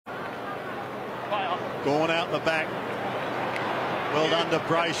Gawn out the back. Well done to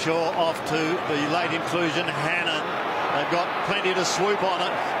Brayshaw, off to the late inclusion, Hannon. They've got plenty to swoop on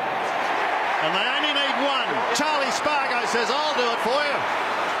it. And they only need one. Charlie Spargo says, I'll do it for you.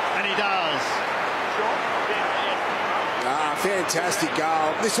 And he does. Fantastic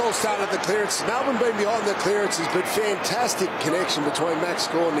goal. This all started at the clearances. Melbourne been behind the clearances, but fantastic connection between Max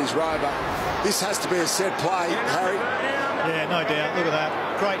Gawn and his rover. This has to be a set play, Harry. Yeah, no doubt. Look at that.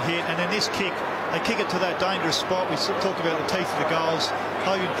 Great hit. And then this kick, they kick it to that dangerous spot. We talked about the teeth of the goals.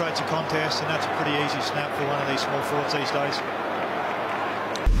 Hogan creates a contest, and that's a pretty easy snap for one of these small forwards these days.